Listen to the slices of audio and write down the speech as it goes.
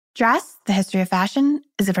Dress, the History of Fashion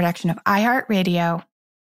is a production of iHeartRadio.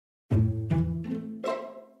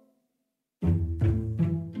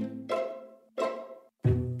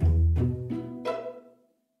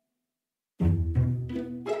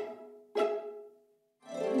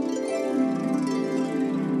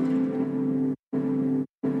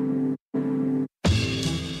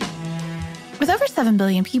 With over 7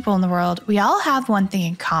 billion people in the world, we all have one thing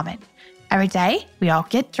in common. Every day, we all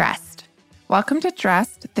get dressed. Welcome to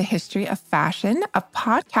Dressed, the History of Fashion, a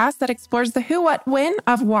podcast that explores the who, what, when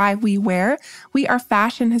of why we wear. We are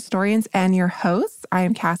fashion historians and your hosts. I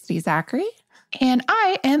am Cassidy Zachary. And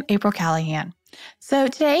I am April Callahan. So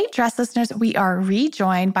today, Dress listeners, we are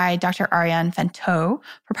rejoined by Dr. Ariane Fennetaux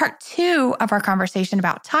for part 2 of our conversation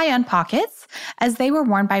about tie-on pockets as they were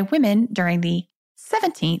worn by women during the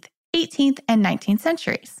 17th, 18th, and 19th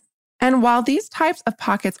centuries. And while these types of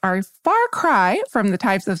pockets are a far cry from the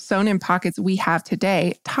types of sewn-in pockets we have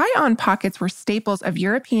today, tie-on pockets were staples of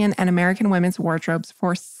European and American women's wardrobes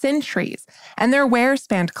for centuries, and their wear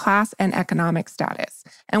spanned class and economic status.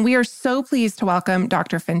 And we are so pleased to welcome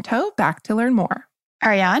Dr. Fennetaux back to learn more.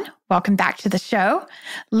 Ariane, welcome back to the show.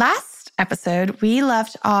 Last episode, we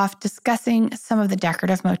left off discussing some of the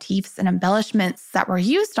decorative motifs and embellishments that were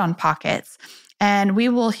used on pockets. And we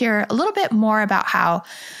will hear a little bit more about how,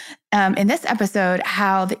 in this episode,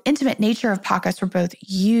 how the intimate nature of pockets were both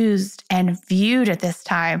used and viewed at this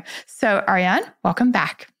time. So, Ariane, welcome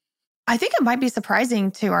back. I think it might be surprising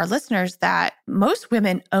to our listeners that most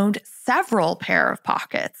women owned several pair of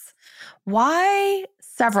pockets. Why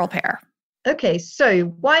several pair? Okay, so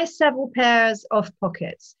why several pairs of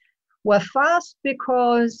pockets? Well, first,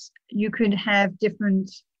 because you could have different,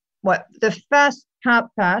 the first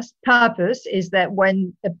purpose is that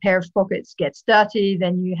when a pair of pockets gets dirty,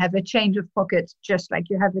 then you have a change of pockets, just like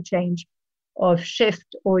you have a change of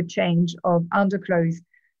shift or a change of underclothes.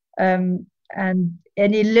 And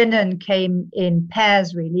any linen came in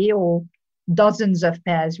pairs, really, or dozens of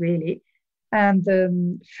pairs, really. And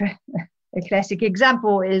a classic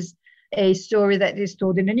example is a story that is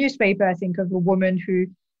told in a newspaper, I think, of a woman who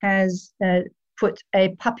has put a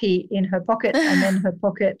puppy in her pocket, and then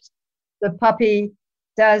the puppy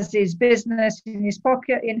does his business in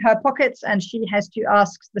her pockets, and she has to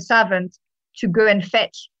ask the servant to go and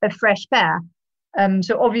fetch a fresh pair.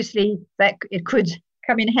 So obviously that it could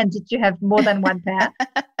come in handy to have more than one pair.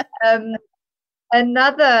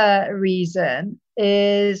 Another reason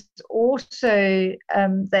is also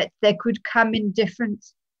that they could come in different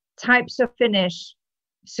types of finish.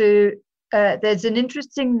 So there's an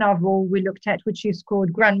interesting novel we looked at, which is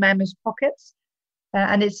called Grandmama's Pockets.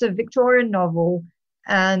 And it's a Victorian novel.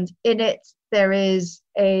 And in it, there is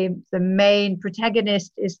the main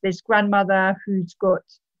protagonist is this grandmother who's got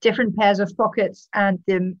different pairs of pockets. And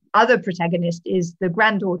the other protagonist is the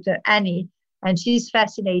granddaughter, Annie. And she's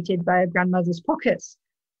fascinated by her grandmother's pockets.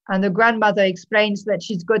 And the grandmother explains that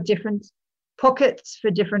she's got different pockets for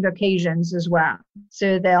different occasions as well.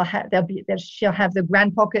 So she'll have the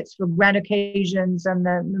grand pockets for grand occasions, and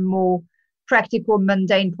the more practical,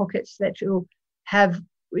 mundane pockets that she'll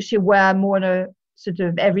wear more on a sort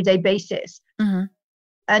of everyday basis. Mm-hmm.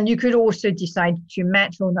 And you could also decide to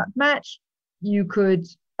match or not match. You could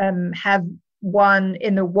have one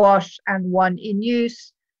in the wash and one in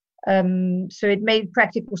use. So it made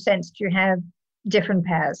practical sense to have different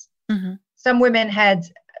pairs. Mm-hmm. Some women had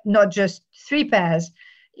not just 3 pairs.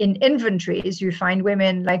 In inventories, you find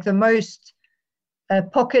women, like the most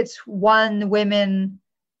pockets one women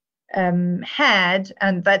had,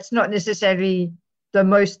 and that's not necessarily the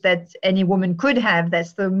most that any woman could have,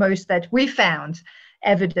 that's the most that we found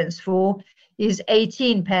evidence for, is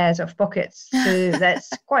 18 pairs of pockets. So that's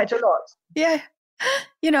quite a lot. Yeah.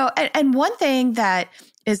 And one thing that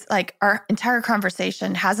is like our entire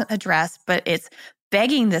conversation hasn't addressed, but it's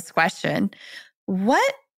begging this question,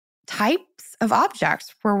 what types of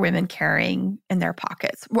objects were women carrying in their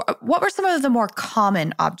pockets? What were some of the more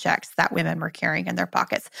common objects that women were carrying in their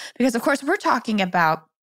pockets? Because, of course, we're talking about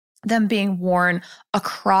them being worn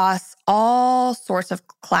across all sorts of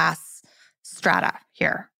class strata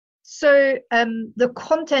here. So the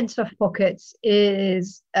contents of pockets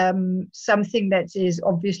is something that is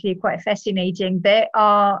obviously quite fascinating. They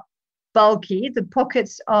are bulky. The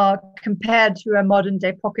pockets are, compared to a modern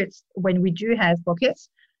day pockets when we do have pockets,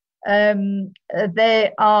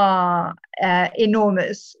 they are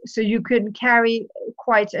enormous. So you can carry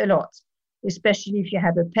quite a lot, especially if you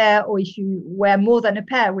have a pair, or if you wear more than a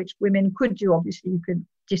pair, which women could do. Obviously, you could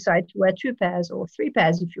decide to wear 2 pairs or 3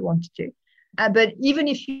 pairs if you wanted to. But even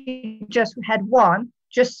if you just had one,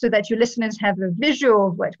 just so that your listeners have a visual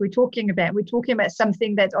of what we're talking about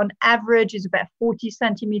something that on average is about 40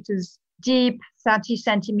 centimeters deep, 30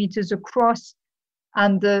 centimeters across.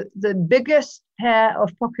 And the biggest pair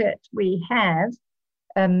of pockets we have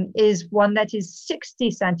is one that is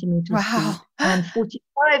 60 centimeters deep and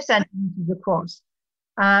 45 centimeters across.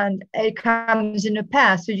 And it comes in a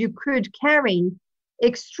pair. So you could carry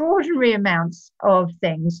extraordinary amounts of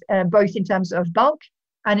things, both in terms of bulk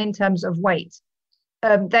and in terms of weight.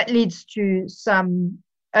 That leads to some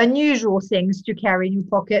unusual things to carry in your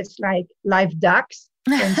pockets, like live ducks,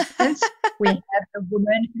 for instance. We have a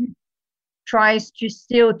woman who tries to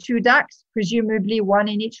steal 2 ducks, presumably one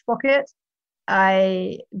in each pocket.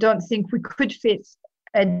 I don't think we could fit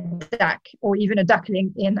a duck or even a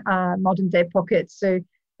duckling in our modern day pockets. So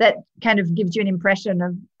that kind of gives you an impression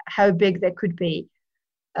of how big they could be.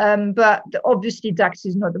 But obviously ducks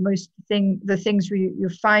is not the things you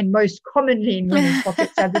find most commonly in women's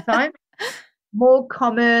pockets at the time. More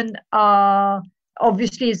common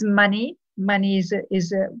obviously is money. Money is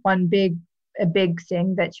a big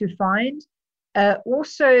thing that you find.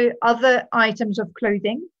 Also other items of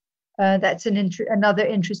clothing. That's another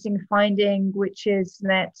interesting finding, which is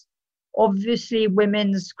that obviously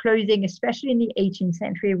women's clothing, especially in the 18th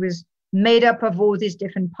century, was made up of all these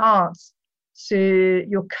different parts. So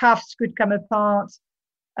your cuffs could come apart,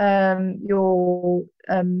 your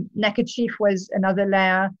neckerchief was another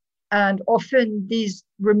layer, and often these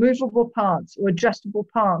removable parts or adjustable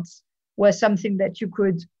parts were something that you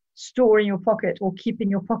could store in your pocket or keep in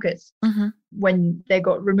your pockets when they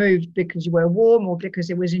got removed because you were warm or because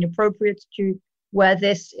it was inappropriate to wear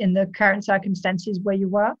this in the current circumstances where you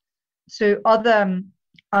were. So other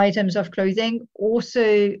items of clothing,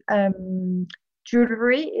 also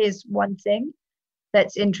jewelry is one thing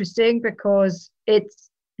that's interesting because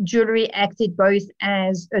jewelry acted both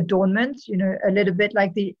as adornment, a little bit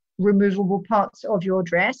like the removable parts of your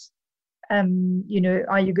dress. Are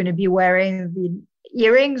you going to be wearing the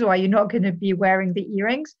earrings or are you not going to be wearing the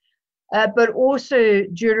earrings? But also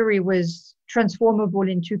jewelry was transformable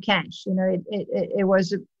into cash. It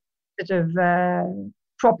was a bit of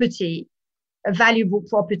property, a valuable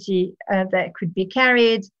property that could be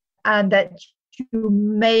carried and that you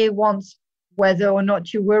may want, whether or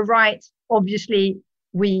not you were right. Obviously,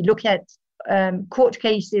 we look at court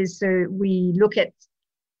cases, so we look at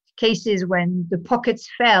cases when the pockets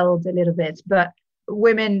failed a little bit, but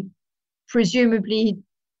women presumably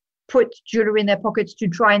put jewelry in their pockets to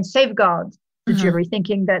try and safeguard the jewelry,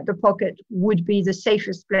 thinking that the pocket would be the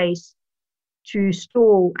safest place to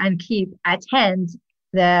store and keep at hand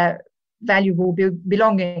their valuable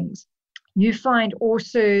belongings. You find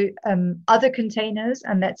also other containers,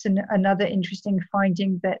 and that's another interesting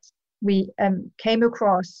finding that we came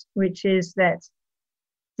across, which is that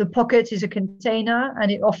the pocket is a container and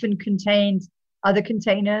it often contained other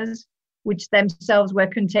containers which themselves were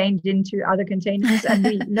contained into other containers. And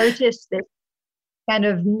we noticed this kind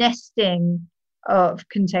of nesting of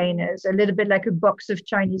containers, a little bit like a box of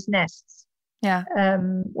Chinese nests,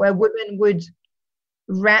 where women would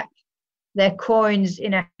wrap their coins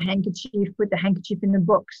in a handkerchief, put the handkerchief in the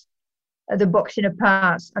box in a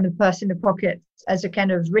purse, and the purse in the pocket as a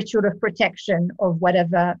kind of ritual of protection of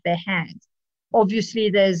whatever they had.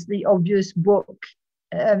 Obviously, there's the obvious book,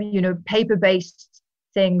 paper-based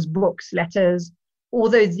things, books, letters.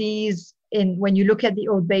 Although these, when you look at the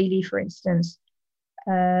Old Bailey, for instance,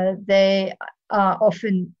 they are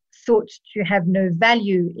often thought to have no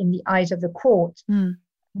value in the eyes of the court.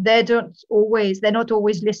 They're not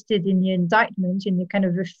always listed in the indictment, in the kind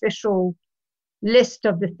of official list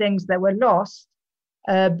of the things that were lost,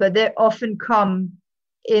 but they often come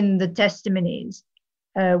in the testimonies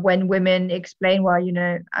when women explain, well,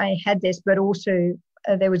 I had this, but also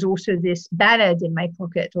there was also this ballad in my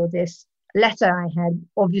pocket, or this letter I had.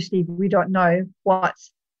 Obviously, we don't know what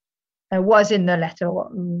was in the letter.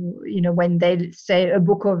 When they say a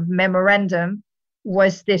book of memorandum,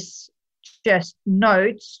 was this just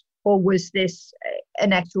notes or was this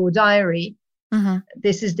an actual diary?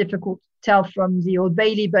 This is difficult to tell from the Old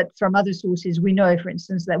Bailey, but from other sources we know, for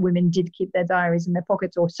instance, that women did keep their diaries in their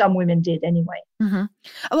pockets, or some women did anyway.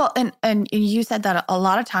 Well, and you said that a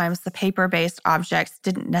lot of times the paper-based objects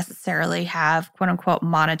didn't necessarily have quote unquote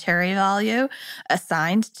monetary value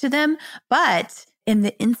assigned to them, but in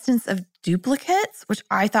the instance of duplicates, which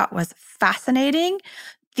I thought was fascinating,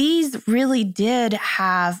 these really did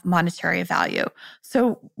have monetary value.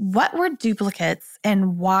 So what were duplicates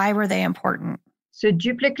and why were they important? So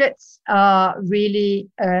duplicates are really,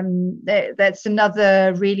 that's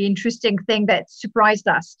another really interesting thing that surprised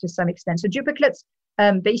us to some extent. So duplicates,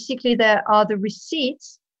 basically there are the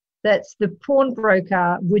receipts that the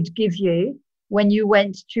pawnbroker would give you when you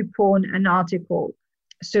went to pawn an article.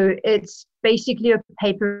 So it's basically a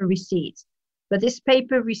paper receipt. But this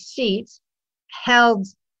paper receipt held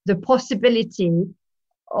the possibility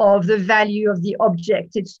of the value of the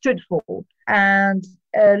object it stood for. And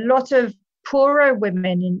a lot of poorer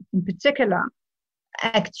women in particular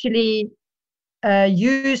actually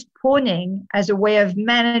used pawning as a way of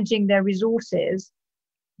managing their resources,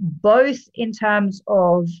 both in terms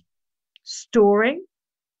of storing,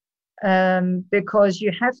 because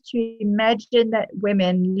you have to imagine that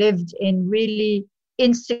women lived in really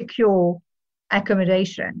insecure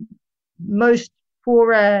accommodation. Most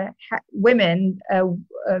poorer women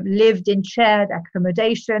lived in shared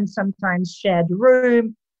accommodation, sometimes shared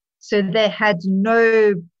room. So they had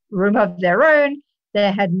no room of their own.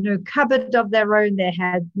 They had no cupboard of their own. They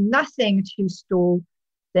had nothing to store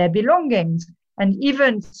their belongings. And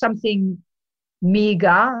even something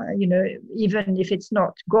meager, even if it's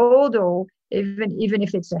not gold, or even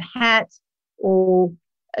if it's a hat or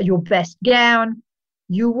your best gown,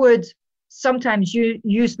 you would sometimes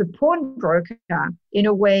use the pawnbroker in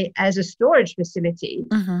a way as a storage facility,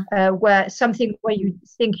 where you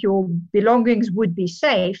think your belongings would be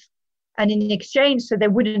safe, and in exchange, so they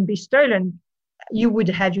wouldn't be stolen, you would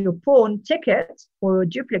have your pawn ticket or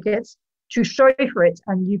duplicates to show for it,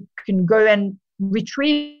 and you can go and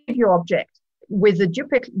retrieve your object with the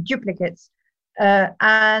duplicates.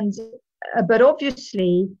 But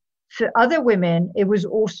obviously, for other women, it was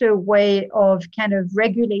also a way of kind of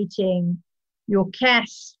regulating your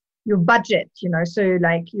cash, your budget, so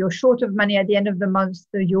like you're short of money at the end of the month,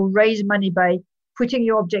 so you'll raise money by putting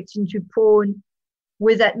your objects into pawn.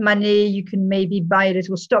 With that money, you can maybe buy a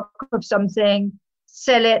little stock of something,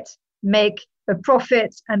 sell it, make a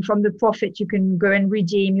profit, and from the profit, you can go and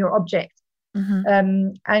redeem your object.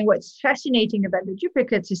 And what's fascinating about the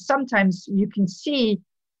duplicates is sometimes you can see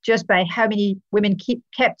just by how many women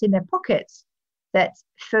kept in their pockets that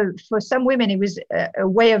for some women, it was a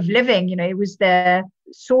way of living, it was their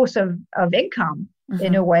source of income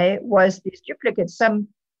in a way, was these duplicates. Some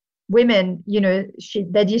women,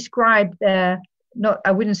 they described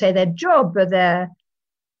I wouldn't say their job, but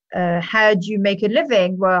how do you make a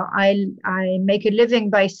living? Well, I make a living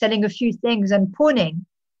by selling a few things and pawning.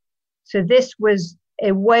 So this was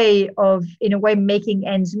a way of, in a way, making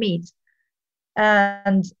ends meet.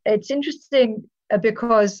 And it's interesting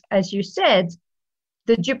because, as you said,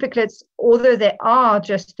 the duplicates, although they are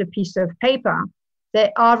just a piece of paper,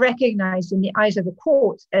 they are recognized in the eyes of the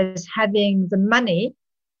court as having the money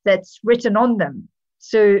that's written on them.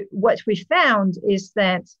 So what we found is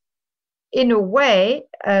that, in a way,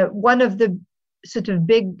 one of the sort of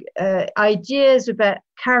big ideas about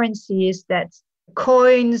currency is that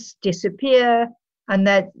coins disappear, and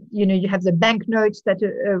that you have the banknotes that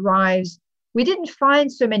arrives. We didn't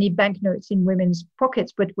find so many banknotes in women's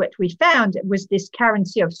pockets, but what we found was this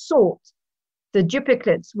currency of sort, the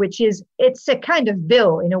duplicates, it's a kind of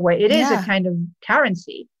bill in a way. It is a kind of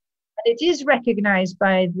currency, and it is recognized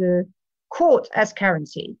by the court as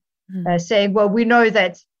currency, saying, well, we know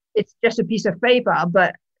that it's just a piece of paper,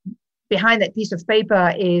 but behind that piece of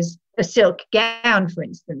paper is a silk gown, for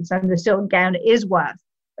instance, and the silk gown is worth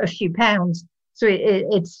a few pounds. So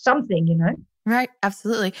it's something, Right.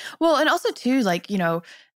 Absolutely. Well, and also too,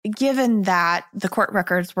 given that the court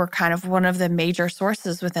records were kind of one of the major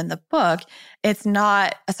sources within the book, it's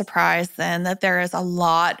not a surprise then that there is a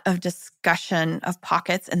lot of discussion of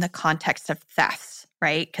pockets in the context of thefts,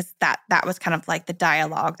 right? Because that was kind of like the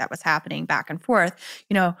dialogue that was happening back and forth.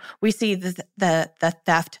 We see the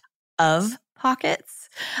theft of pockets,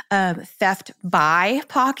 theft by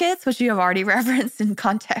pockets, which you have already referenced in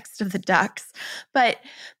context of the ducks. But,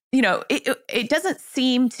 it doesn't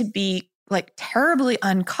seem to be like terribly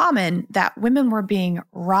uncommon that women were being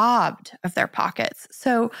robbed of their pockets.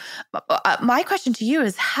 So my question to you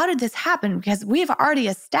is, how did this happen? Because we've already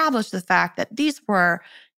established the fact that these were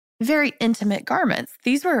very intimate garments.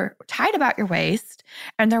 These were tied about your waist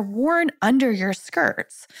and they're worn under your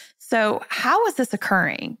skirts. So how was this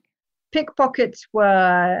occurring? Pickpockets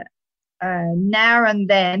were now and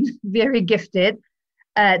then very gifted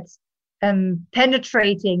at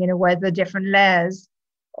penetrating, in a way, the different layers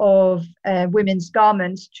of women's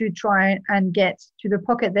garments to try and get to the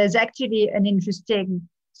pocket. There's actually an interesting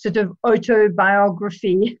sort of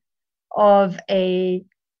autobiography of a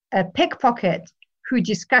pickpocket who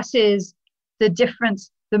discusses the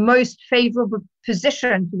most favorable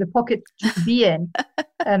position for the pocket to be in,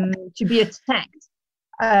 to be attacked.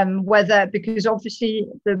 Because obviously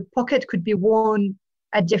the pocket could be worn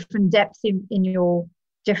at different depths in your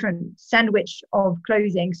different sandwich of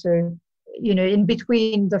clothing. So, in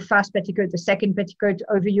between the first petticoat, the second petticoat,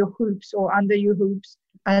 over your hoops or under your hoops,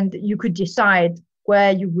 and you could decide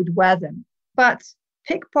where you would wear them. But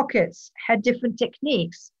pickpockets had different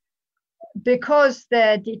techniques because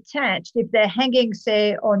they're detached. If they're hanging,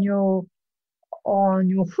 say, on your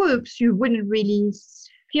hoops, you wouldn't really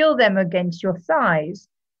feel them against your thighs.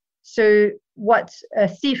 So what a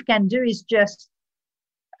thief can do is just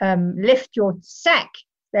lift your sack,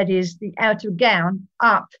 that is the outer gown,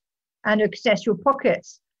 up and access your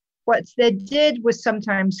pockets. What they did was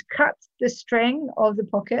sometimes cut the string of the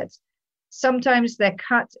pocket. Sometimes they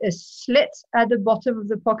cut a slit at the bottom of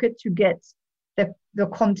the pocket to get the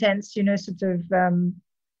contents,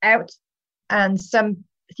 out. And some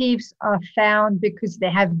thieves are found because they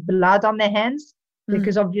have blood on their hands,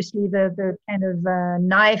 because obviously the kind of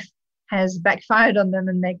knife has backfired on them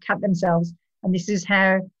and they cut themselves. And this is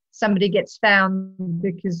how somebody gets found,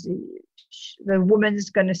 because the woman's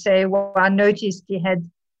going to say, well, I noticed he had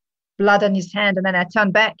blood on his hand, and then I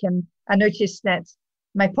turned back and I noticed that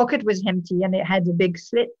my pocket was empty and it had a big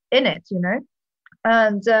slit in it,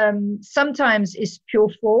 And sometimes it's pure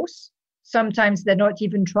force. Sometimes they're not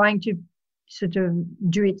even trying to sort of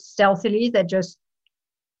do it stealthily. They just,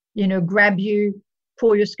 grab you,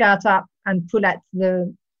 pull your skirt up and pull at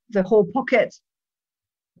the whole pocket,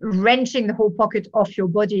 wrenching the whole pocket off your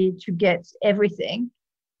body to get everything,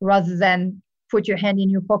 rather than put your hand in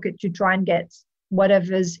your pocket to try and get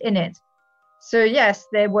whatever's in it. So yes,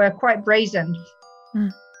 they were quite brazen.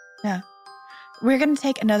 Yeah. We're going to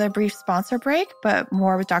take another brief sponsor break, but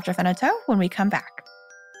more with Dr. Fennetaux when we come back.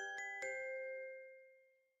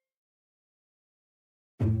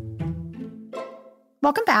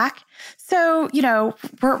 Welcome back. So,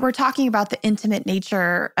 we're talking about the intimate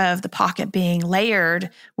nature of the pocket being layered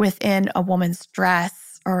within a woman's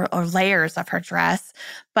dress or layers of her dress.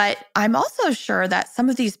 But I'm also sure that some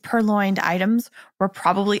of these purloined items were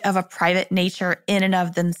probably of a private nature in and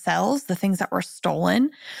of themselves, the things that were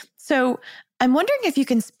stolen. So I'm wondering if you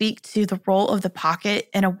can speak to the role of the pocket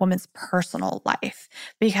in a woman's personal life,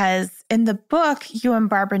 because in the book, you and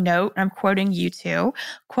Barbara note, and I'm quoting you two,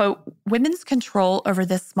 quote, "Women's control over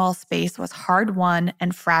this small space was hard-won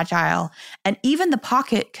and fragile, and even the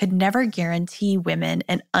pocket could never guarantee women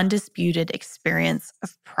an undisputed experience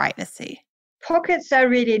of privacy." Pockets are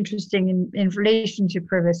really interesting in relation to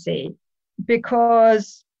privacy,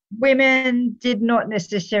 because women did not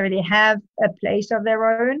necessarily have a place of their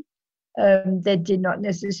own. They did not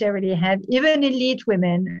necessarily have, even elite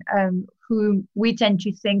women, whom we tend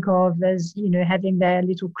to think of as, having their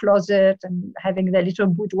little closet and having their little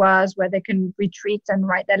boudoirs where they can retreat and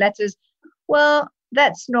write their letters. Well,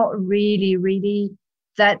 that's not really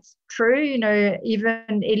that's true. Even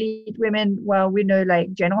elite women, well, we know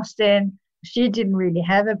like Jane Austen, she didn't really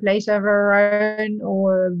have a place of her own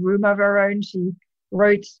or a room of her own. She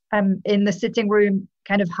wrote in the sitting room,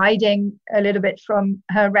 kind of hiding a little bit from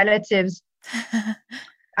her relatives.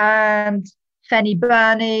 And Fanny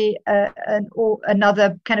Burney,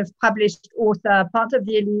 another kind of published author, part of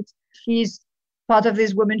the elite, she's part of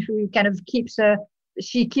this woman who kind of keeps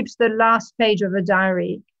the last page of a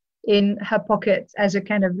diary in her pocket as a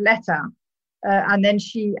kind of letter. And then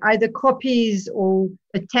she either copies or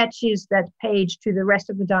attaches that page to the rest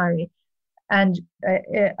of the diary. And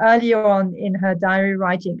earlier on in her diary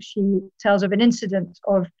writing, she tells of an incident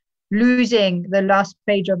of losing the last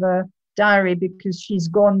page of her diary because she's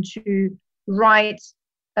gone to write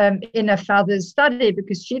in her father's study,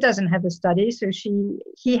 because she doesn't have a study. So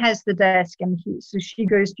he has the desk, and so she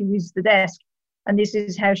goes to use the desk. And this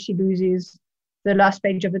is how she loses the last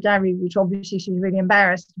page of the diary, which obviously she's really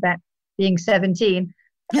embarrassed about being 17.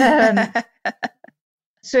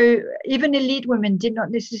 So even elite women did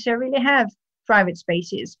not necessarily have private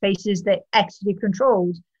spaces they actually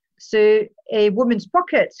controlled. So a woman's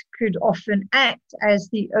pocket could often act as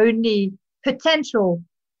the only potential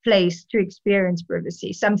place to experience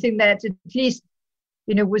privacy, something that at least,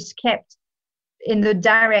 was kept in the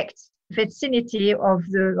direct vicinity of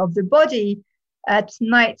the body. At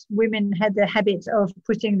night, women had the habit of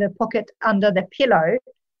putting the pocket under the pillow,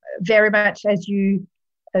 very much as you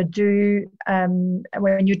do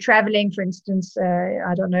when you're traveling, for instance.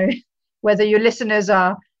 I don't know whether your listeners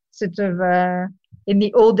are sort of in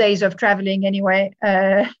the old days of traveling anyway,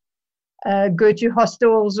 go to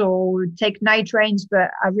hostels or take night trains.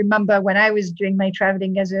 But I remember when I was doing my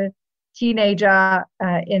traveling as a teenager,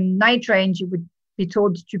 in night trains, you would be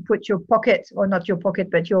told to put your pocket, or not your pocket,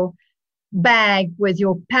 but your bag with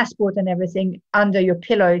your passport and everything under your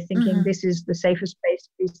pillow, thinking this is the safest place.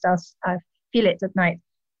 At least I feel it at night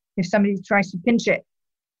if somebody tries to pinch it.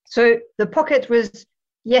 So the pocket was,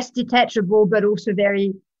 yes, detachable, but also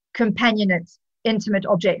very companionate, intimate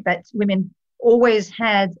object that women always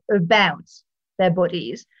had about their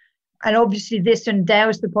bodies. And obviously this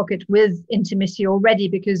endows the pocket with intimacy already,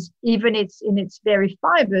 because even it's in its very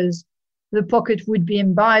fibers, the pocket would be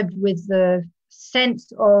imbibed with the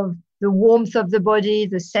sense of the warmth of the body,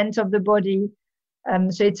 the scent of the body.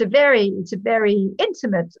 So it's a very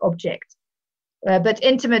intimate object. But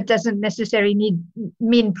intimate doesn't necessarily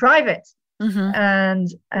mean private. Mm-hmm.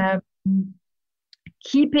 And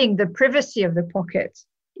keeping the privacy of the pocket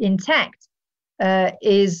intact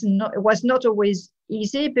was not always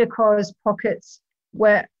easy, because pockets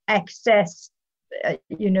were accessed,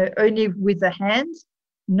 only with the hands,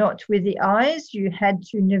 not with the eyes. You had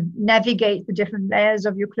to navigate the different layers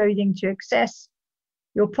of your clothing to access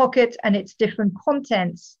your pocket and its different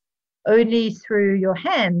contents only through your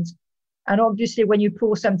hand. And obviously, when you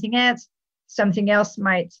pull something out, something else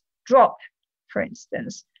might drop, for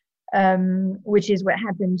instance, which is what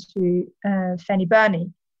happened to Fanny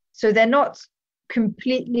Burney. So they're not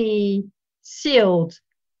completely sealed.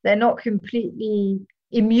 They're not completely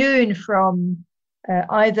immune from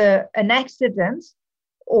either an accident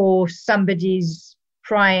or somebody's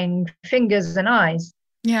prying fingers and eyes.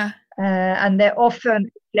 Yeah. And they're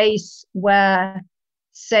often a place where,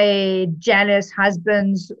 say, jealous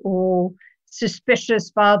husbands or suspicious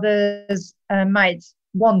fathers might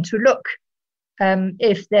want to look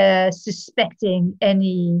if they're suspecting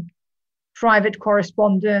any private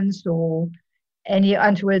correspondence or any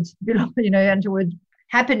untoward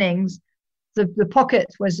happenings. The pocket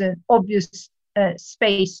was an obvious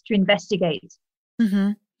space to investigate.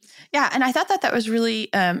 Mm-hmm. Yeah, and I thought that was really,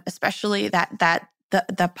 especially that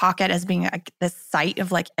the pocket as being the site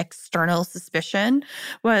of like external suspicion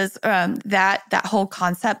was that whole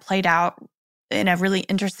concept played out in a really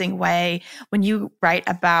interesting way when you write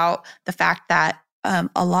about the fact that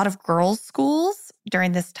a lot of girls' schools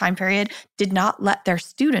during this time period did not let their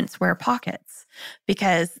students wear pockets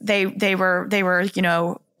because they were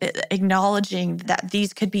acknowledging that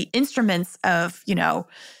these could be instruments of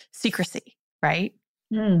secrecy, right?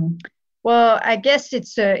 Well, I guess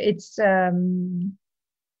it's a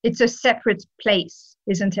separate place,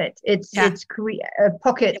 isn't it? A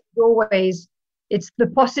pocket always. It's the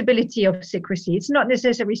possibility of secrecy. It's not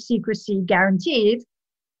necessarily secrecy guaranteed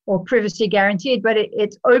or privacy guaranteed, but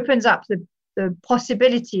it opens up the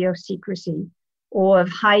possibility of secrecy or of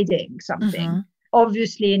hiding something. Mm-hmm.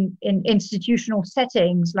 Obviously, in institutional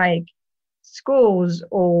settings like schools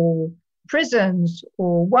or prisons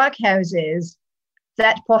or workhouses,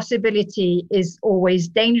 that possibility is always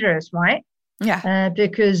dangerous, right? Yeah.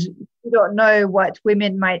 Because you don't know what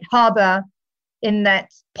women might harbor in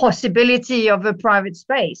that possibility of a private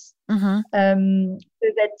space. Mm-hmm. So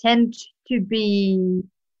they tend to be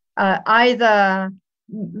either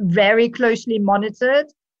very closely monitored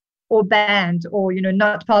or banned or,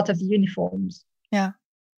 not part of the uniforms. Yeah.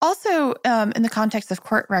 Also, in the context of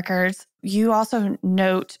court records, you also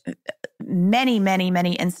note many, many,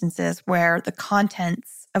 many instances where the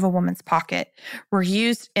contents of a woman's pocket were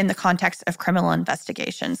used in the context of criminal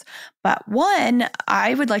investigations. But one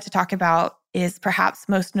I would like to talk about is perhaps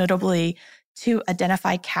most notably to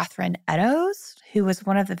identify Catherine Eddowes, who was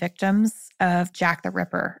one of the victims of Jack the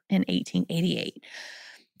Ripper in 1888.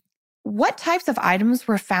 What types of items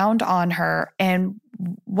were found on her, and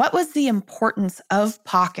what was the importance of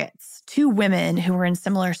pockets to women who were in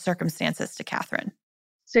similar circumstances to Catherine?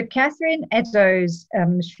 So Catherine Eddowes,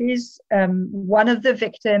 she's one of the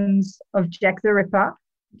victims of Jack the Ripper.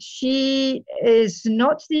 She is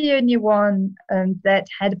not the only one that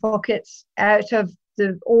had pockets. Out of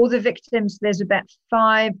all the victims, there's about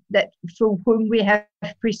 5 for whom we have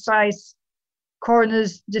precise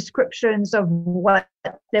coroner's descriptions of what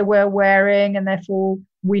they were wearing, and therefore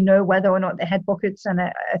we know whether or not they had pockets. And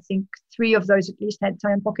I think 3 of those at least had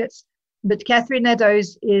tie-in pockets. But Catherine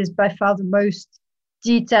Eddowes is by far the most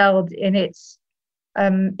detailed in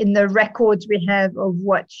the records we have of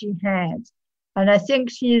what she had. And I think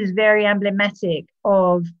she is very emblematic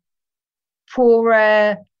of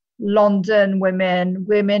poorer London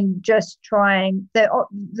women just trying.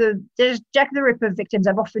 There's Jack the Ripper victims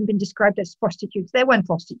have often been described as prostitutes. They weren't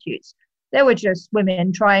prostitutes. They were just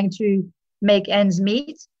women trying to make ends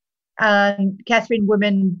meet. And Catherine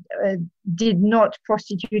woman did not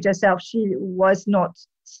prostitute herself. She was not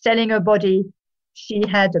selling her body. She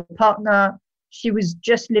had a partner. She was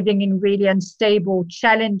just living in really unstable,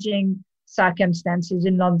 challenging circumstances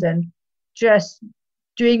in London, just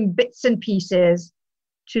doing bits and pieces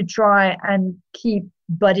to try and keep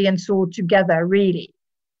body and soul together, really.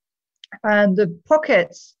 And the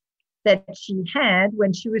pockets that she had,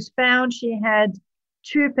 when she was found, she had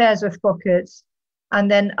 2 pairs of pockets, And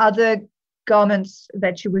then other garments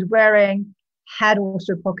that she was wearing had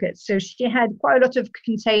also pockets. So she had quite a lot of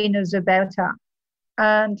containers about her.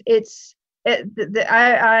 And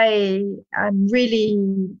I'm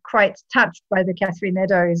really quite touched by the Catherine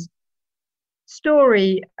Eddowes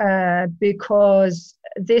story because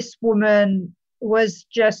this woman was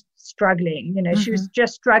just struggling. She was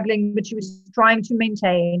just struggling, but she was trying to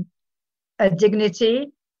maintain a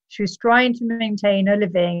dignity. She was trying to maintain a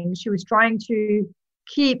living. She was trying to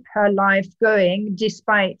keep her life going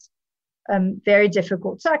despite very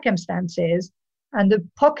difficult circumstances. And the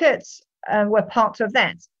pockets were part of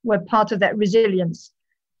that resilience.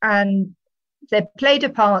 And they played a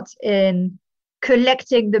part in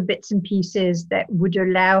collecting the bits and pieces that would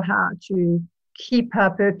allow her to keep her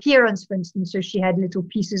appearance, for instance. So she had little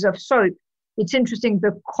pieces of soap. It's interesting,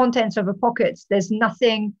 the contents of her pockets, there's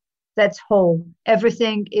nothing that's whole.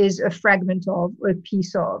 Everything is a fragment of, or a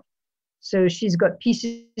piece of. So she's got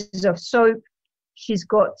pieces of soap. She's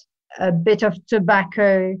got a bit of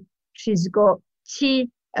tobacco. She's got tea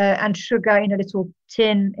and sugar in a little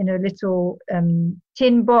tin,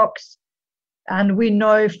 tin box. And we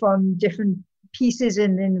know from different pieces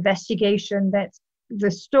in the investigation that the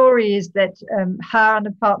story is that her and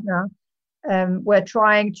a partner were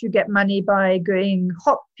trying to get money by going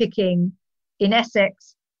hop picking in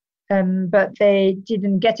Essex, but they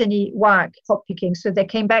didn't get any work hop picking. So they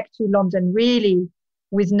came back to London really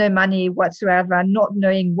with no money whatsoever, not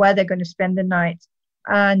knowing where they're going to spend the night.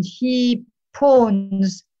 And he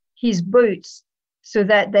pawns his boots so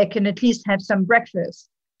that they can at least have some breakfast.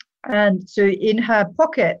 And so in her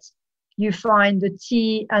pocket, you find the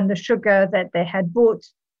tea and the sugar that they had bought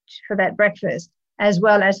for that breakfast, as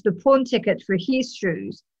well as the pawn ticket for his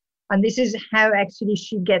shoes. And this is how actually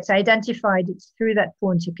she gets identified. It's through that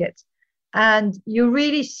pawn ticket. And you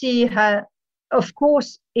really see her, of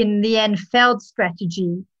course, in the end, failed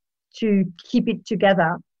strategy to keep it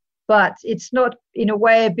together. But it's not in a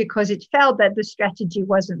way because it felt that the strategy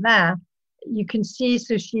wasn't there. You can see,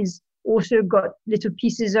 so she's also got little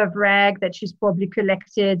pieces of rag that she's probably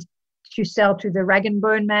collected to sell to the rag and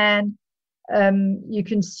bone man. You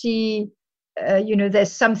can see,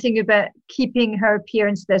 there's something about keeping her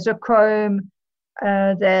appearance. There's a comb,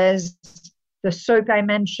 there's the soap I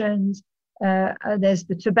mentioned, there's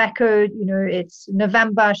the tobacco. It's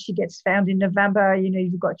November, she gets found in November.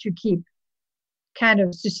 You've got to keep kind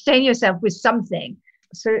of sustain yourself with something.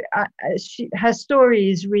 So her story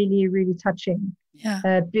is really, really touching.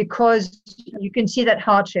 Because you can see that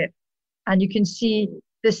hardship, and you can see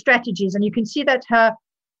the strategies, and you can see that her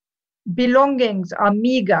belongings are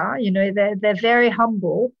meager. They're very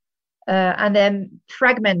humble, and they're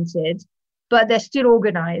fragmented, but they're still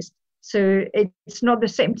organized. So it's not the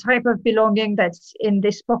same type of belonging that's in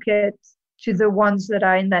this pocket to the ones that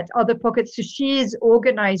are in that other pocket. So she is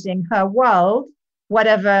organizing her world,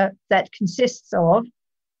 whatever that consists of,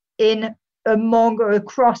 in among or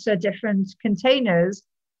across her different containers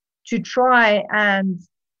to try and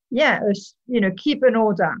keep an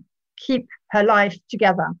order, keep her life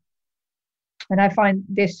together. And I find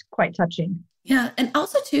this quite touching. Yeah. And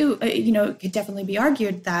also too, it could definitely be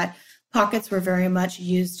argued that pockets were very much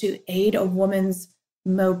used to aid a woman's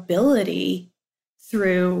mobility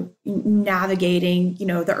through navigating,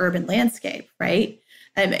 the urban landscape, right?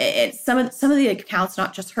 Some of the accounts,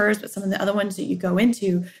 not just hers, but some of the other ones that you go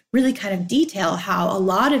into, really kind of detail how a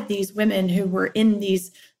lot of these women who were in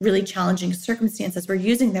these really challenging circumstances were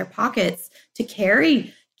using their pockets to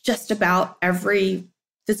carry just about every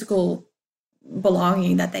physical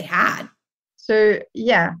belonging that they had. So,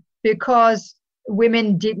 because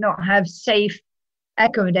women did not have safe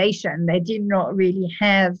accommodation, they did not really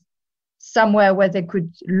have somewhere where they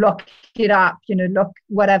could lock it up, lock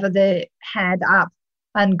whatever they had up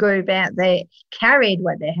and go about. They carried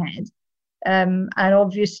what they had. And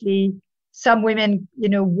obviously some women,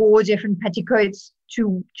 wore different petticoats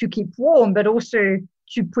to keep warm, but also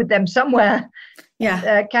to put them somewhere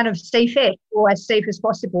kind of safe-ish or as safe as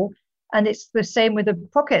possible. And it's the same with the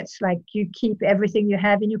pockets. Like, you keep everything you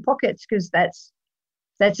have in your pockets because that's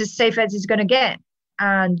as safe as it's going to get.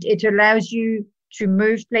 And it allows you to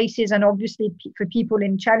move places. And obviously for people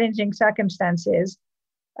in challenging circumstances,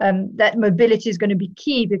 that mobility is going to be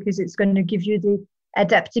key, because it's going to give you the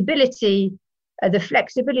adaptability, the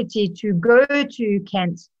flexibility to go to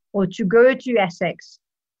Kent or to go to Essex,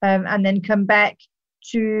 and then come back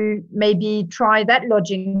to maybe try that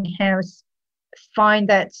lodging house, find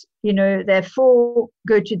that, therefore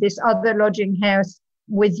go to this other lodging house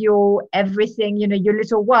with your everything, your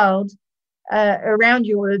little world around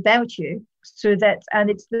you or about you. So that, and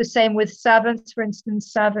it's the same with servants, for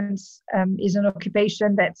instance. Servants is an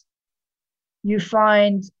occupation that You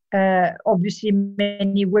find obviously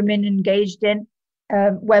many women engaged in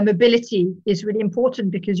where mobility is really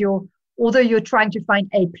important because although you're trying to find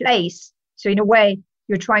a place, so in a way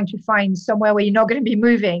you're trying to find somewhere where you're not going to be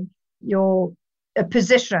moving, you're a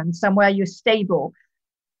position somewhere you're stable.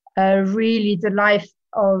 Really, the life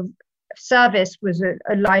of service was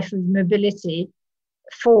a life of mobility,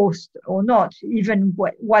 forced or not. Even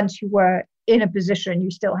once you were in a position,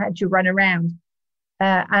 you still had to run around.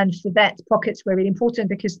 And for that, pockets were really important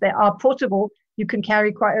because they are portable. You can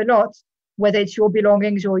carry quite a lot, whether it's your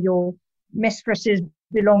belongings or your mistress's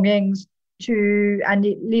belongings, and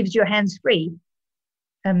it leaves your hands free.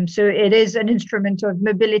 So it is an instrument of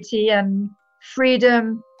mobility and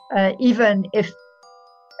freedom, even if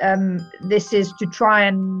this is to try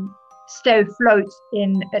and stay afloat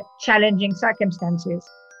in challenging circumstances.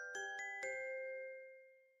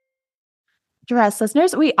 Dress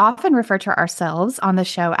listeners, we often refer to ourselves on the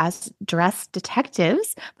show as dress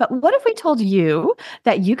detectives. But what if we told you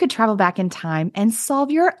that you could travel back in time and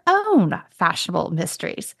solve your own fashionable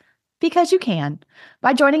mysteries? Because you can,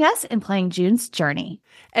 by joining us in playing June's Journey.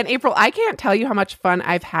 And April, I can't tell you how much fun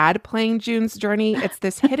I've had playing June's Journey. It's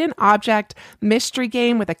this hidden object mystery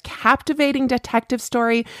game with a captivating detective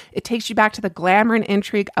story. It takes you back to the glamour and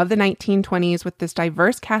intrigue of the 1920s with this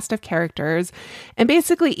diverse cast of characters. And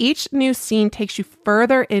basically, each new scene takes you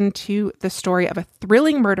further into the story of a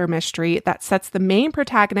thrilling murder mystery that sets the main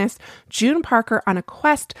protagonist, June Parker, on a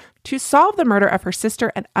quest to solve the murder of her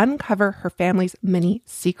sister and uncover her family's many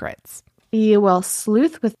secrets. You will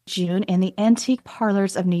sleuth with June in the antique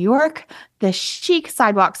parlors of New York, the chic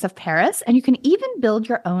sidewalks of Paris, and you can even build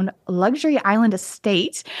your own luxury island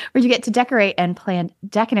estate where you get to decorate and plant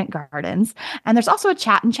decadent gardens. And there's also a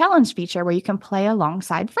chat and challenge feature where you can play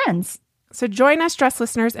alongside friends. So join us, dress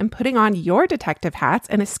listeners, in putting on your detective hats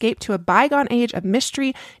and escape to a bygone age of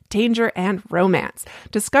mystery, danger, and romance.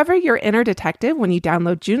 Discover your inner detective when you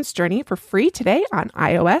download June's Journey for free today on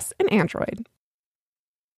iOS and Android.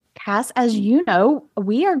 Cass, as you know,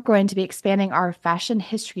 we are going to be expanding our fashion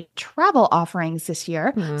history travel offerings this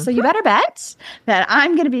year. Mm-hmm. So you better bet that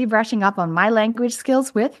I'm going to be brushing up on my language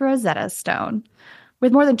skills with Rosetta Stone.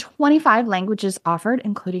 With more than 25 languages offered,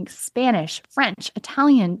 including Spanish, French,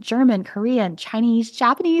 Italian, German, Korean, Chinese,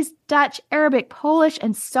 Japanese, Dutch, Arabic, Polish,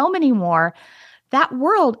 and so many more, that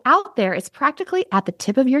world out there is practically at the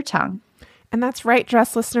tip of your tongue. And that's right,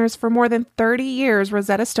 dress listeners. For more than 30 years,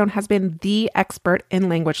 Rosetta Stone has been the expert in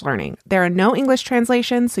language learning. There are no English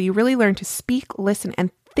translations, so you really learn to speak, listen, and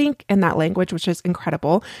think in that language, which is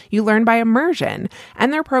incredible. You learn by immersion,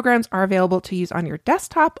 and their programs are available to use on your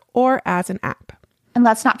desktop or as an app. And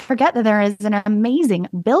let's not forget that there is an amazing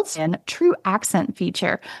built-in true accent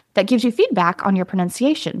feature that gives you feedback on your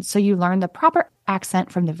pronunciation, so you learn the proper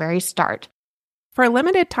accent from the very start. For a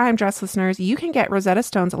limited time, dress listeners, you can get Rosetta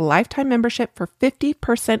Stone's lifetime membership for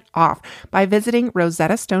 50% off by visiting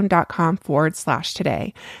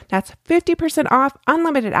rosettastone.com/today. That's 50% off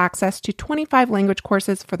unlimited access to 25 language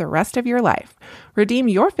courses for the rest of your life. Redeem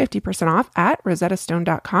your 50% off at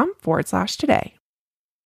rosettastone.com/today.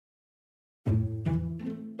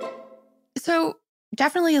 So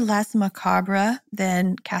definitely less macabre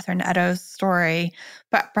than Catherine Eddowes' story,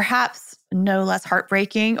 but perhaps no less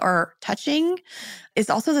heartbreaking or touching is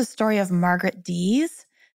also the story of Margaret Dees.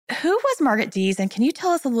 Who was Margaret Dees, and can you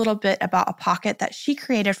tell us a little bit about a pocket that she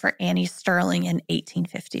created for Annie Sterling in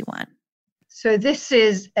 1851? So this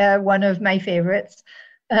is one of my favorites.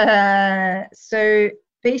 So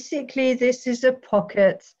basically, this is a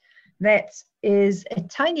pocket that is a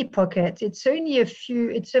tiny pocket. It's only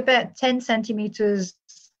it's about 10 centimeters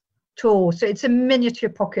tall. So it's a miniature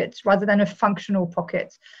pocket rather than a functional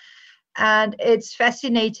pocket. And it's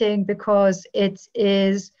fascinating because it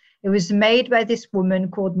was made by this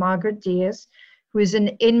woman called Margaret Dees, who is an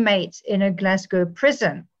inmate in a Glasgow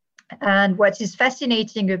prison. And what is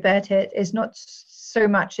fascinating about it is not so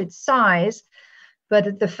much its size,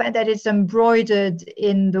 but the fact that it's embroidered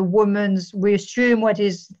in the woman's, we assume, what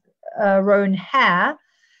is her own hair,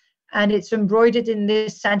 and it's embroidered in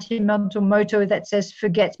this sentimental motto that says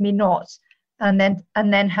 "Forget me not," and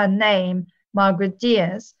then her name, Margaret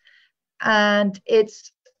Dees. And it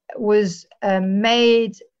was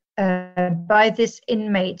made by this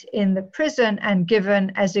inmate in the prison and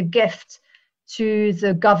given as a gift to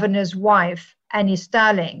the governor's wife, Annie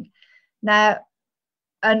Sterling. Now,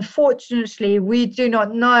 unfortunately, we do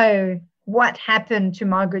not know what happened to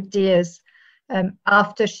Margaret Dees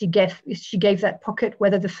after she gave that pocket,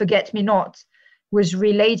 whether the forget-me-not was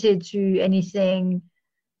related to anything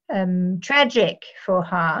tragic for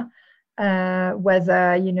her.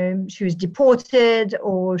 Whether she was deported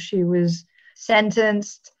or she was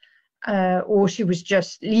sentenced. or she was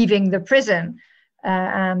just leaving the prison,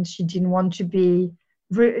 and she didn't want to be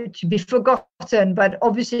forgotten. But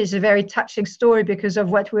obviously, it's a very touching story because of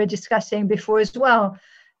what we were discussing before as well.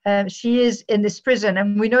 She is in this prison,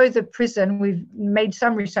 and we know the prison. We've made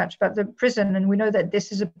some research about the prison, and we know that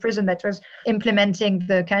this is a prison that was implementing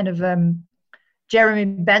the kind of Jeremy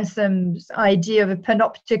Bentham's idea of a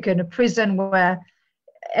panopticon, a prison where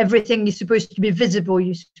everything is supposed to be visible.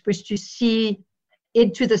 You're supposed to see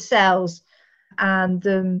into the cells,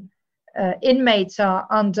 and inmates are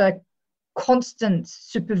under constant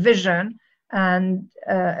supervision and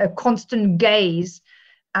a constant gaze.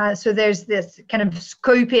 So there's this kind of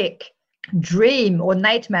scopic dream or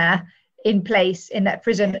nightmare in place in that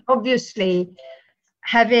prison. Obviously,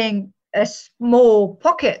 having a small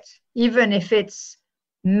pocket, even if it's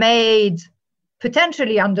made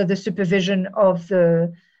potentially under the supervision of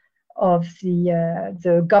the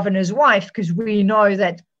governor's wife, because we know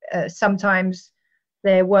that sometimes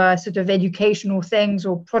there were sort of educational things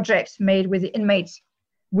or projects made with the inmates.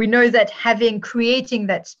 We know that creating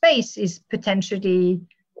that space is potentially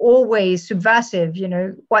always subversive.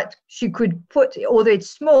 What she could put, although it's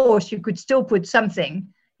small, she could still put something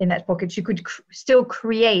in that pocket. She could still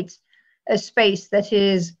create a space that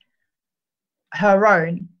is her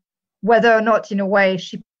own, whether or not in a way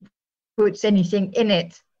she puts anything in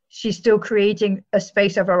it. She's still creating a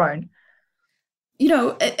space of her own.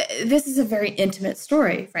 This is a very intimate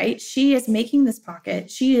story, right? She is making this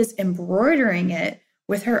pocket. She is embroidering it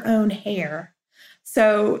with her own hair.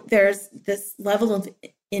 So there's this level of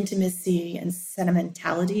intimacy and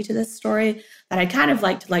sentimentality to this story that I kind of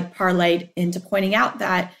like to parlay into pointing out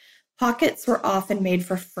that pockets were often made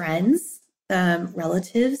for friends,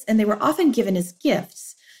 relatives, and they were often given as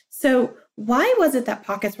gifts. So why was it that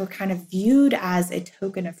pockets were kind of viewed as a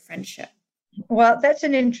token of friendship? Well, that's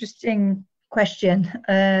an interesting question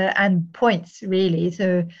and points, really.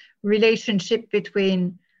 The relationship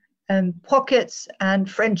between pockets and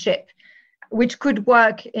friendship, which could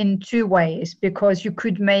work in two ways, because you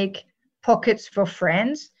could make pockets for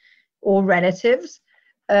friends or relatives.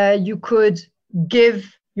 You could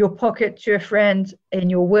give your pocket to a friend in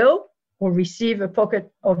your will, or receive a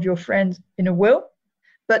pocket of your friend in a will.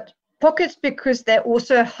 But pockets, because they're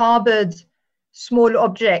also harbored small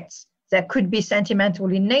objects that could be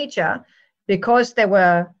sentimental in nature, because they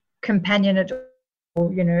were companionate,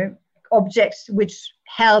 or objects which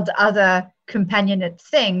held other companionate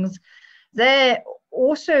things, they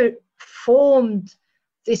also formed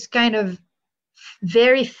this kind of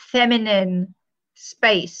very feminine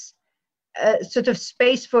space, sort of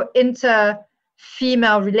space for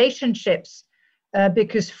inter-female relationships,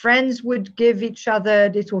 because friends would give each other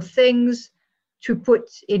little things to put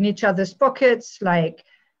in each other's pockets, like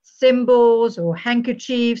thimbles or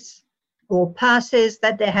handkerchiefs or purses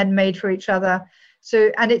that they had made for each other.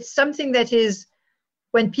 So, and it's something that is,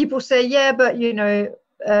 when people say, yeah, but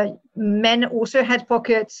men also had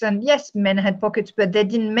pockets, and yes, men had pockets, but they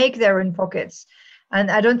didn't make their own pockets. And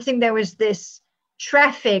I don't think there was this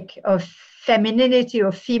traffic of femininity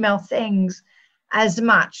or female things as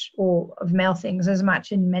much, or of male things as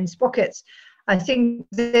much, in men's pockets. I think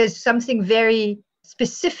there's something very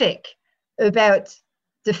specific about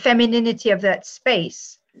the femininity of that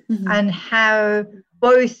space, and how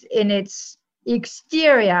both in its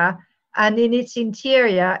exterior and in its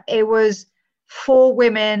interior, it was for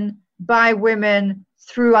women, by women,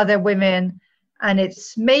 through other women. And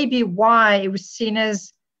it's maybe why it was seen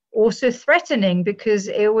as also threatening, because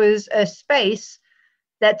it was a space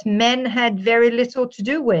that men had very little to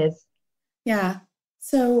do with. Yeah.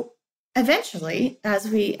 So eventually, as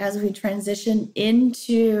we transition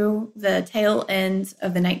into the tail end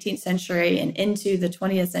of the 19th century and into the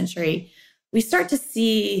 20th century, we start to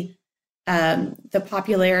see the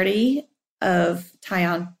popularity of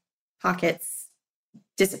tie-on pockets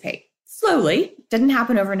dissipate slowly. Didn't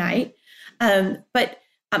happen overnight. But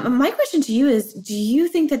my question to you is, do you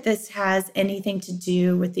think that this has anything to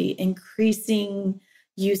do with the increasing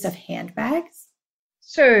use of handbags?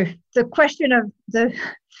 So the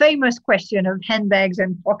famous question of handbags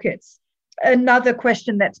and pockets, another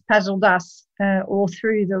question that's puzzled us all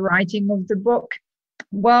through the writing of the book.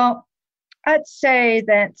 Well, I'd say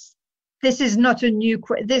that this is not a new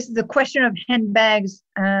the question of handbags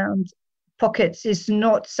and pockets is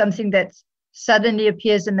not something that suddenly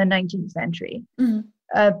appears in the 19th century.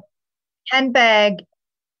 A handbag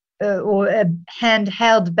or a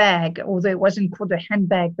handheld bag, although it wasn't called a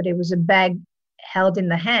handbag, but it was a bag held in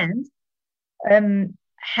the hand,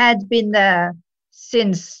 had been there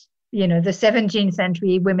since the 17th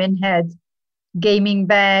century. Women had gaming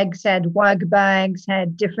bags, had work bags,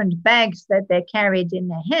 had different bags that they carried in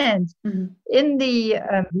their hands. Mm-hmm. In the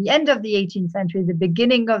end of the 18th century, the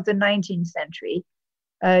beginning of the 19th century,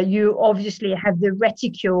 you obviously have the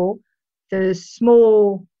reticule, the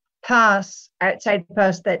small purse, outside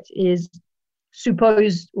purse that is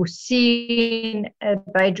supposed or seen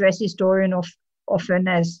by a dress historian often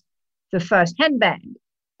as the first handbag.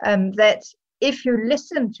 That if you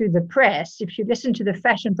listen to the press, if you listen to the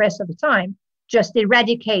fashion press of the time, just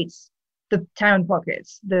eradicates the town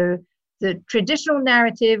pockets. The traditional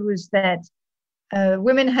narrative was that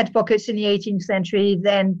women had pockets in the 18th century,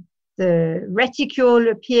 then the reticule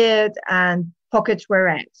appeared and pockets were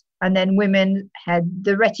out. And then women had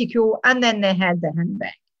the reticule and then they had the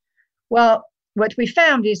handbag. Well, what we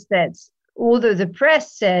found is that although the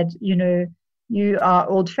press said, you are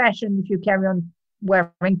old-fashioned if you carry on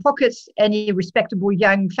wearing pockets, any respectable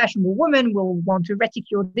young fashionable woman will want a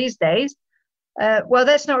reticule these days. Well,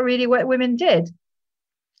 that's not really what women did.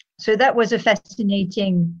 So that was a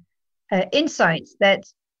fascinating insight, that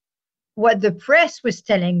what the press was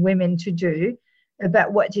telling women to do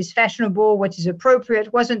about what is fashionable, what is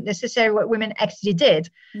appropriate, wasn't necessarily what women actually did.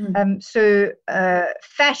 So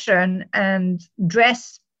fashion and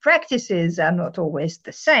dress practices are not always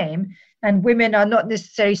the same, and women are not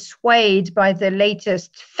necessarily swayed by the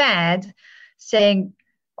latest fad saying,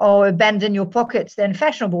 oh, abandon your pockets, then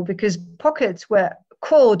fashionable, because pockets were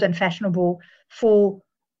called unfashionable for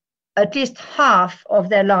at least half of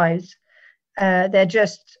their lives. They're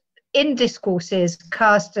just in discourses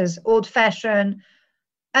cast as old-fashioned,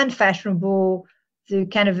 unfashionable. The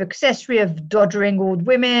kind of accessory of doddering old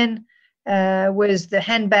women was the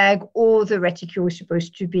handbag, or the reticule was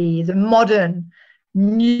supposed to be the modern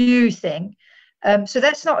new thing. So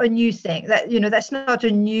that's not a new thing. That's not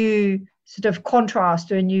a new sort of contrast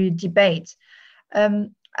or a new debate.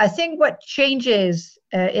 I think what changes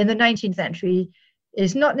in the 19th century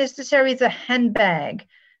is not necessarily the handbag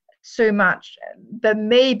so much, but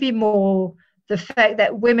maybe more the fact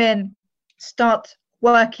that women start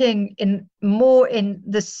working in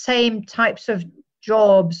the same types of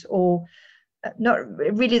jobs, or not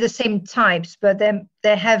really the same types, but then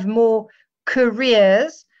they have more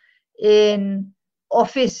careers in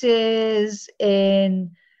offices,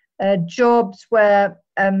 in jobs where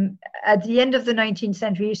at the end of the 19th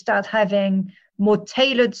century, you start having more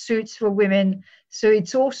tailored suits for women. So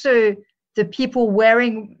it's also the people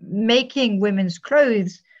making women's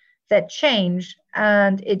clothes that change,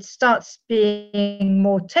 and it starts being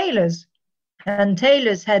more tailors. And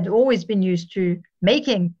tailors had always been used to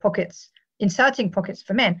making pockets, inserting pockets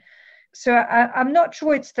for men. So I'm not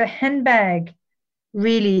sure it's the handbag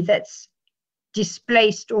really that's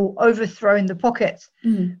displaced or overthrown the pockets.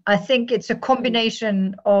 I think it's a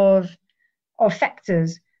combination of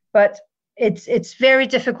factors, but it's very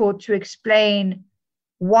difficult to explain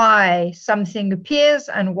why something appears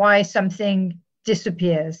and why something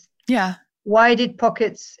disappears. Yeah. Why did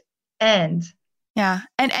pockets end? Yeah.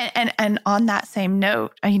 And on that same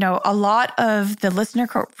note, a lot of the listener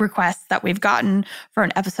requests that we've gotten for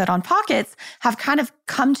an episode on pockets have kind of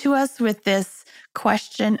come to us with this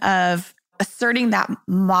question of asserting that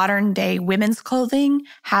modern day women's clothing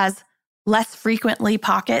has less frequently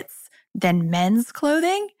pockets than men's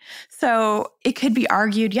clothing. So it could be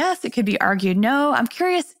argued yes, it could be argued no. I'm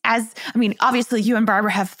curious, obviously you and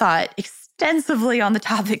Barbara have thought extensively on the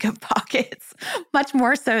topic of pockets, much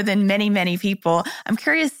more so than many, many people. I'm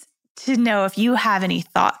curious to know if you have any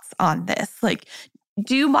thoughts on this. Like,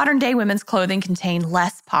 do modern day women's clothing contain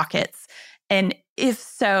less pockets? And if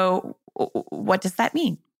so, what does that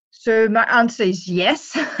mean? So my answer is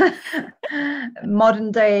yes.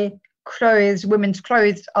 Modern day women's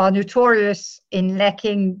clothes are notorious in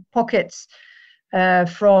lacking pockets,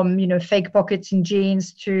 from fake pockets in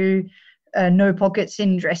jeans to no pockets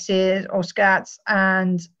in dresses or skirts,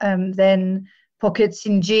 and then pockets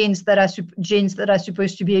in jeans that are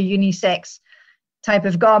supposed to be a unisex type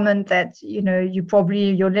of garment that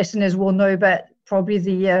your listeners will know, but probably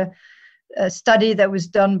the study that was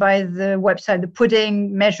done by the website The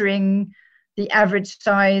Pudding, measuring the average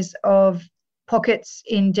size of pockets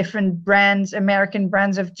in different brands, American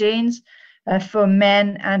brands of jeans, for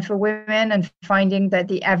men and for women, and finding that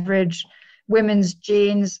the average women's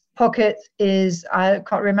jeans pocket is, I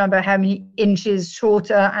can't remember how many inches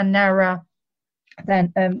shorter and narrower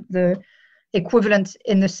than the equivalent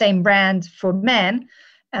in the same brand for men,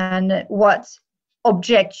 and what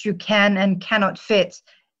objects you can and cannot fit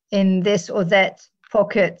in this or that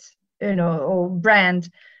pocket, or brand,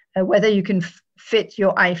 whether you can fit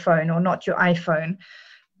your iPhone or not your iPhone.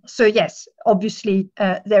 So yes, obviously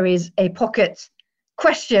there is a pocket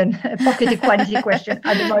question, a pocket equality question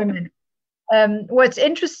at the moment. What's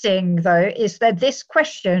interesting, though, is that this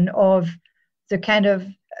question of the kind of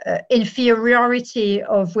inferiority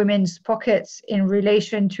of women's pockets in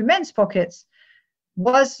relation to men's pockets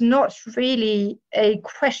was not really a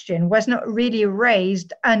question, was not really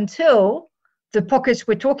raised until the pockets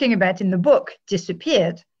we're talking about in the book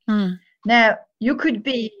disappeared. Now, you could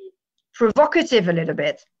be provocative a little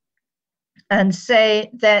bit and say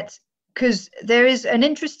that because there is an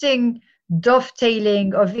interesting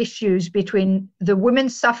dovetailing of issues between the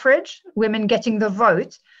women's suffrage, women getting the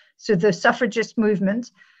vote, so the suffragist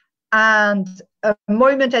movement, and a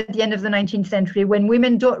moment at the end of the 19th century when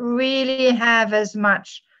women don't really have as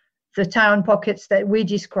much the town pockets that we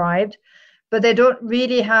described, but they don't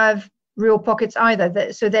really have real pockets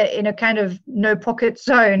either. So they're in a kind of no pocket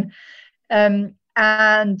zone.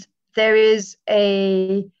 And there is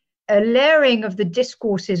a layering of the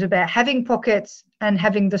discourses about having pockets and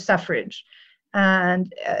having the suffrage.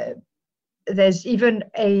 And there's even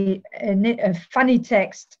a funny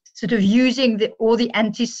text sort of using all the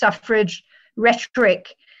anti-suffrage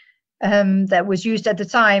rhetoric that was used at the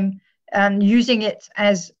time, and using it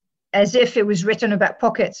as if it was written about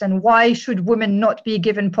pockets and why should women not be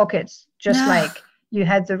given pockets, just like you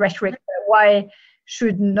had the rhetoric, why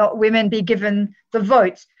should not women be given the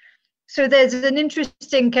vote. So there's an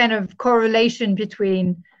interesting kind of correlation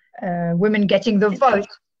between women getting the vote,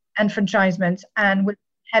 enfranchisement, and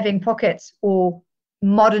having pockets, or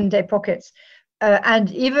modern day pockets. And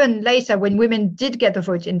even later, when women did get the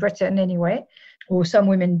vote in Britain anyway, or some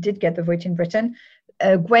women did get the vote in Britain,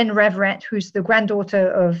 Gwen Reverett, who's the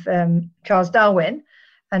granddaughter of Charles Darwin,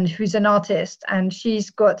 and who's an artist, and she's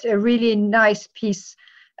got a really nice piece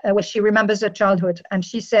where she remembers her childhood. And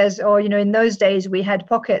she says, oh, in those days we had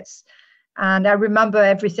pockets, and I remember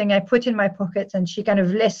everything I put in my pockets. And she kind of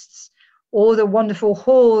lists all the wonderful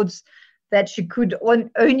hoards that she could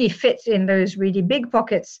only fit in those really big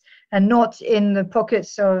pockets, and not in the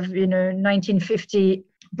pockets of 1950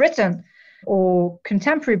 Britain, or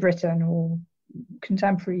contemporary Britain, or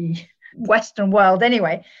contemporary Western world.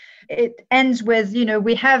 Anyway, it ends with,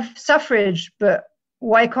 we have suffrage, but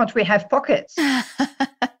why can't we have pockets?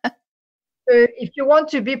 So if you want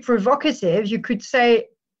to be provocative, you could say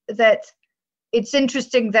that it's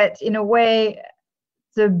interesting that in a way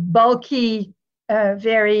the bulky,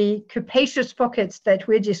 very capacious pockets that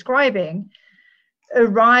we're describing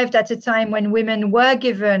arrived at a time when women were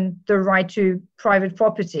given the right to private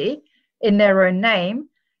property in their own name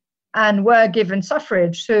and were given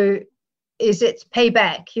suffrage. So is it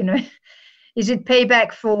payback, Is it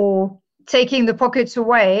payback for taking the pockets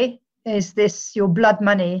away? Is this your blood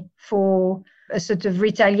money for a sort of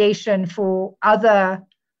retaliation for other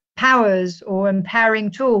powers or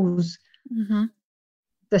empowering tools,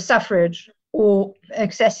 the suffrage, or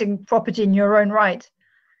accessing property in your own right?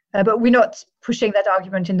 But we're not pushing that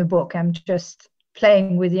argument in the book. I'm just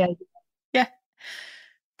playing with the idea. Yeah.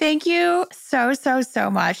 Thank you so, so, so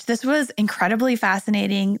much. This was incredibly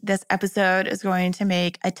fascinating. This episode is going to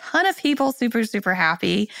make a ton of people super, super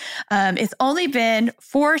happy. It's only been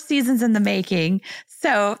 4 seasons in the making.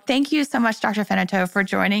 So thank you so much, Dr. Fennetaux, for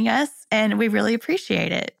joining us, and we really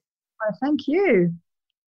appreciate it. Well, thank you.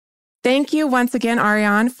 Thank you once again,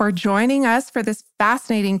 Ariane, for joining us for this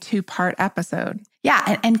fascinating 2-part episode.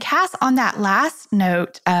 Yeah, and Cass, on that last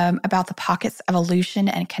note about the pocket's evolution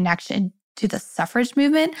and connection to the suffrage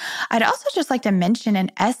movement, I'd also just like to mention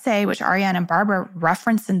an essay which Ariane and Barbara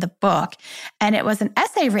reference in the book. And it was an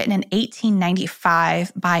essay written in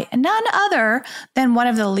 1895 by none other than one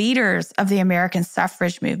of the leaders of the American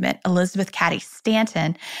suffrage movement, Elizabeth Cady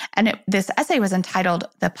Stanton. And this essay was entitled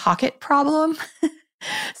The Pocket Problem.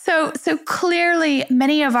 So clearly,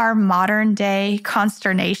 many of our modern day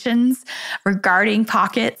consternations regarding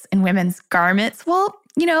pockets in women's garments, well,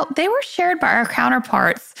 they were shared by our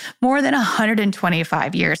counterparts more than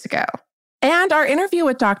 125 years ago. And our interview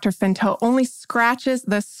with Dr. Fennetaux only scratches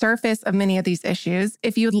the surface of many of these issues.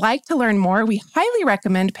 If you'd like to learn more, we highly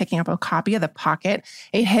recommend picking up a copy of The Pocket,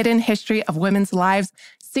 A Hidden History of Women's Lives,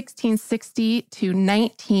 1660 to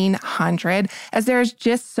 1900, as there's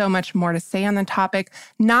just so much more to say on the topic,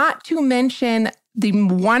 not to mention the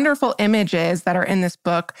wonderful images that are in this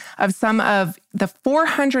book of some of the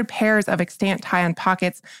 400 pairs of extant tie-on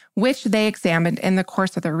pockets, which they examined in the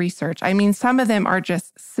course of the research. I mean, some of them are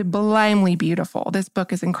just sublimely beautiful. This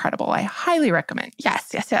book is incredible. I highly recommend.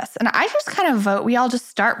 Yes. And I just kind of vote we all just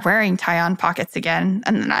start wearing tie-on pockets again.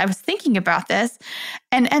 And then I was thinking about this,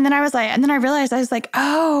 and then I realized,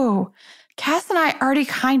 oh, Cass and I already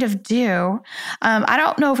kind of do. I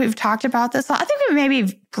don't know if we've talked about this. I think we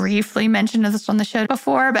maybe briefly mentioned this on the show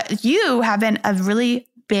before, but you have been a really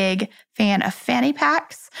big fan of fanny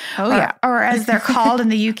packs. Or as they're called in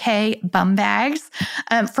the UK, bum bags,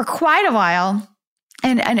 for quite a while.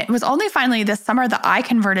 And it was only finally this summer that I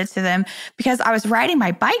converted to them because I was riding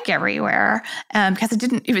my bike everywhere because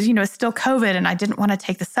it was still COVID and I didn't want to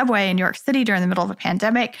take the subway in New York City during the middle of a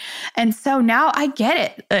pandemic. And so now I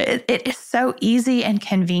get it. It is so easy and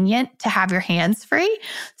convenient to have your hands free.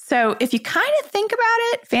 So if you kind of think about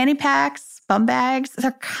it, fanny packs, bum bags,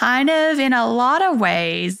 they're kind of in a lot of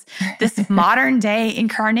ways this modern day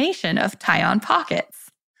incarnation of tie-on pockets.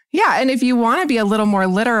 Yeah, and if you want to be a little more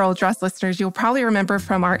literal, dress listeners, you'll probably remember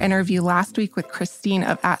from our interview last week with Christine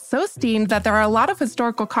of At Sosteen that there are a lot of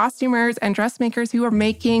historical costumers and dressmakers who are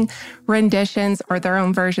making renditions or their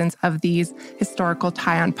own versions of these historical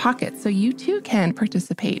tie-on pockets. So you too can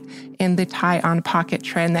participate in the tie-on pocket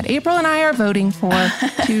trend that April and I are voting for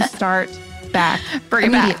to start back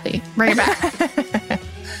immediately. Bring it back.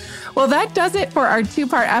 Well, that does it for our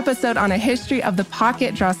two-part episode on a history of the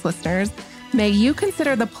pocket, dress listeners. May you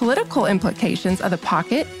consider the political implications of the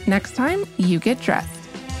pocket next time you get dressed.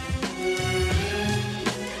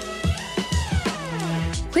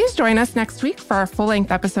 Please join us next week for our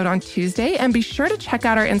full-length episode on Tuesday, and be sure to check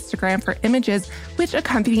out our Instagram for images which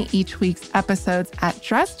accompany each week's episodes at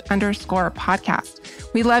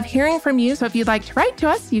dressed_podcast. We love hearing from you, so if you'd like to write to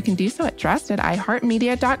us, you can do so at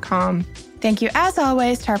dressed@iheartmedia.com. Thank you, as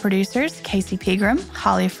always, to our producers, Casey Pegram,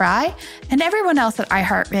 Holly Fry, and everyone else at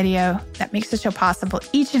iHeartRadio that makes the show possible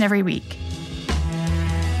each and every week.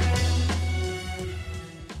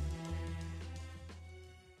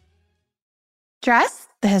 Dress,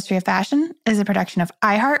 the History of Fashion, is a production of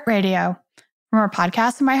iHeartRadio. For more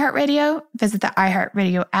podcasts from iHeartRadio, visit the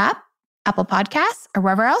iHeartRadio app, Apple Podcasts, or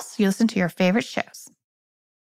wherever else you listen to your favorite shows.